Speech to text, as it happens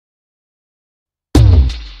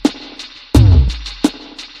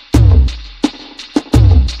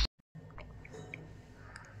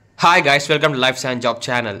Hi guys, welcome to Lifescience Job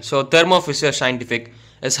Channel. So Thermo Scientific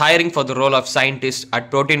is hiring for the role of scientist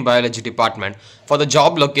at Protein Biology Department for the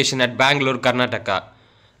job location at Bengaluru, Karnataka.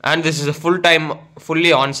 And this is a full-time,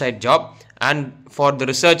 fully on-site job, and for the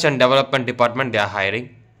research and development department they are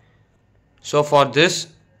hiring. So for this,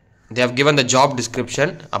 they have given the job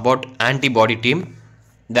description about Antibody Team.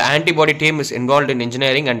 The Antibody Team is involved in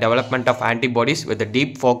engineering and development of antibodies with a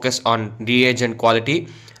deep focus on reagent quality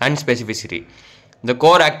and specificity. The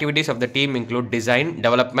core activities of the team include design,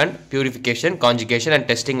 development, purification, conjugation and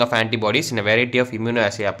testing of antibodies in a variety of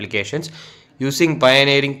immunoassay applications using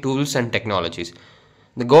pioneering tools and technologies.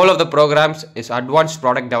 The goal of the programs is advanced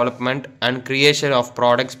product development and creation of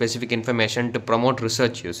product specific information to promote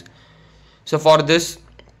research use. So for this,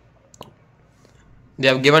 they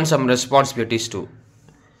have given some responsibilities too.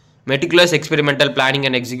 Meticulous experimental planning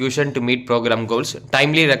and execution to meet program goals,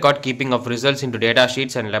 timely record keeping of results into data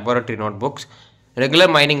sheets and laboratory notebooks, regular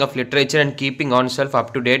mining of literature and keeping oneself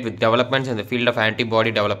up to date with developments in the field of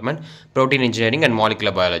antibody development, protein engineering and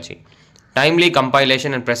molecular biology. Timely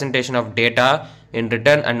compilation and presentation of data in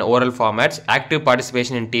written and oral formats, active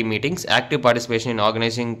participation in team meetings, active participation in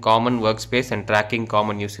organizing common workspace and tracking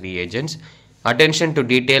common use reagents, attention to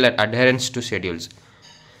detail and adherence to schedules.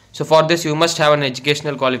 So for this you must have an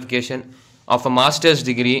educational qualification of a master's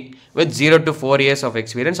degree with 0 to 4 years of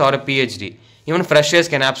experience or a PhD. Even freshers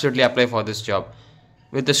can absolutely apply for this job,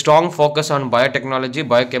 with a strong focus on biotechnology,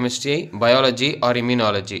 biochemistry, biology or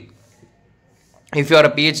immunology. If you are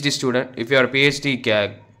a PhD student, if you are a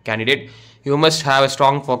PhD candidate, you must have a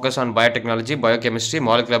strong focus on biotechnology, biochemistry,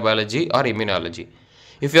 molecular biology or immunology.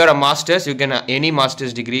 If you are a master's, you can any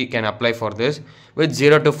master's degree can apply for this with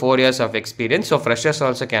 0 to 4 years of experience. So freshers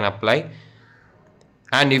also can apply.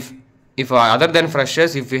 And if other than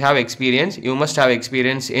freshers, if you have experience, you must have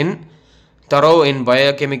experience in thorough in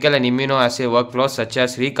biochemical and immunoassay workflows such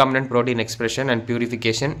as recombinant protein expression and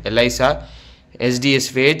purification, ELISA,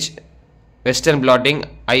 SDS phage, Western blotting,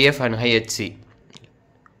 IF and IHC.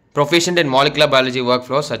 Proficient in molecular biology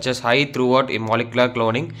workflows such as high throughput in molecular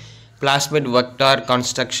cloning, plasmid vector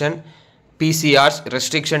construction, PCRs,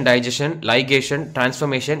 restriction digestion, ligation,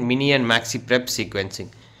 transformation, mini and maxi prep sequencing.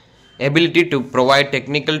 Ability to provide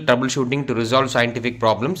technical troubleshooting to resolve scientific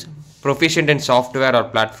problems, proficient in software or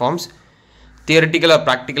platforms, theoretical or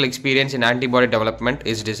practical experience in antibody development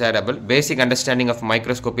is desirable, basic understanding of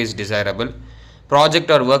microscopy is desirable,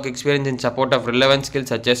 project or work experience in support of relevant skills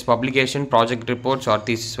such as publication, project reports or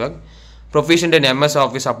thesis work, proficient in MS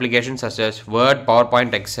Office applications such as Word,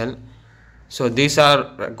 PowerPoint, Excel. So these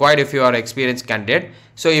are required if you are an experienced candidate.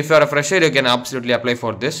 So if you are a fresher, you can absolutely apply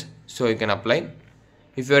for this. So you can apply.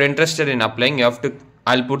 If you are interested in applying, you have to,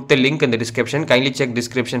 I'll put the link in the description. Kindly check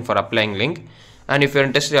description for applying link. And if you are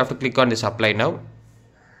interested, you have to click on this apply now.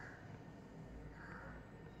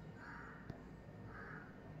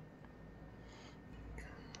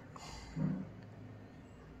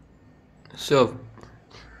 So,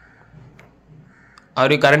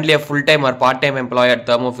 are you currently a full-time or part-time employee at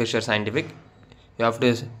Thermo Scientific? You have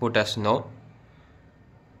to put as no.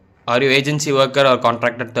 Are you agency worker or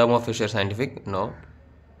contractor at Thermo Scientific? No.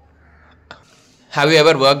 Have you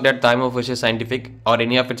ever worked at Thermo Scientific or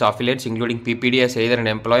any of its affiliates including PPD as either an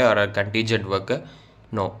employee or a contingent worker?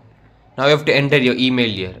 No. Now you have to enter your email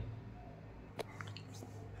here.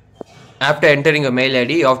 After entering your mail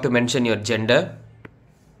ID, you have to mention your gender.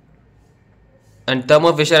 And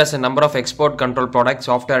Thermo Fisher has a number of export control products,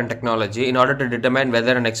 software and technology. In order to determine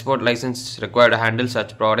whether an export license is required to handle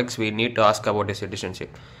such products, we need to ask about your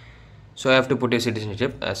citizenship. So I have to put your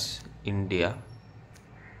citizenship as India.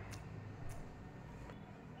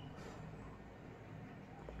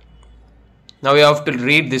 Now you have to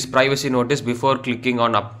read this privacy notice before clicking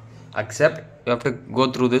on accept. You have to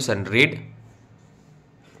go through this and read.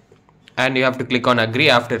 And you have to click on agree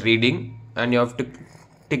after reading. And you have to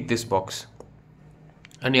tick this box.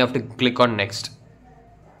 And you have to click on next.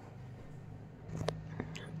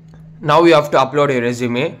 Now you have to upload a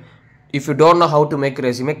resume. If you don't know how to make a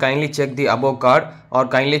resume, kindly check the above card or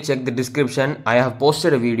kindly check the description. I have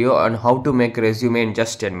posted a video on how to make a resume in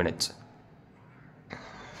just 10 minutes.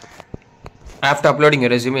 After uploading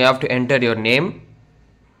your resume, you have to enter your name.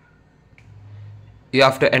 You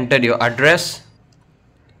have to enter your address.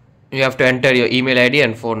 You have to enter your email ID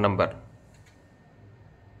and phone number.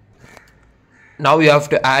 Now you have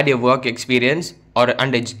to add your work experience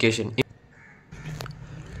and education.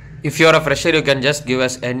 If you are a fresher, you can just give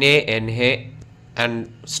us NA, NA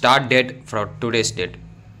and start date for today's date.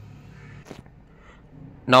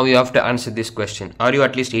 Now you have to answer this question. Are you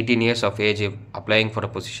at least 18 years of age applying for a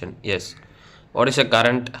position? Yes. What is your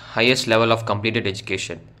current highest level of completed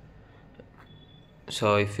education?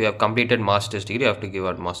 So if you have completed master's degree, you have to give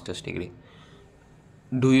out master's degree.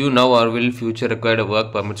 Do you now or will future require a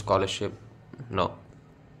work permit scholarship? No.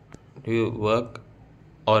 Do you work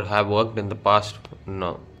or have worked in the past?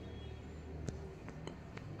 No.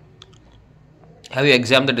 Have you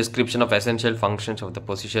examined the description of essential functions of the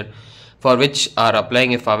position for which are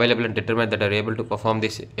applying if available and determined that are able to perform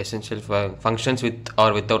these essential functions with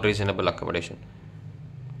or without reasonable accommodation?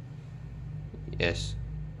 Yes.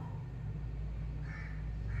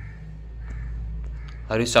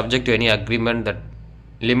 Are you subject to any agreement that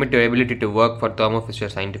limit your ability to work for Thermo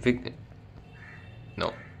Scientific?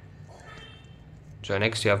 No. So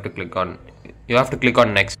next you have to click on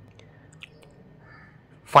next.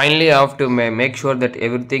 Finally, you have to make sure that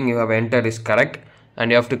everything you have entered is correct,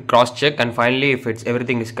 and you have to cross check, and finally if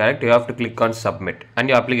everything is correct, you have to click on submit and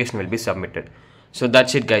your application will be submitted. So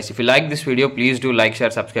that's it guys. If you like this video, please do like,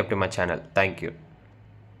 share, subscribe to my channel. Thank you.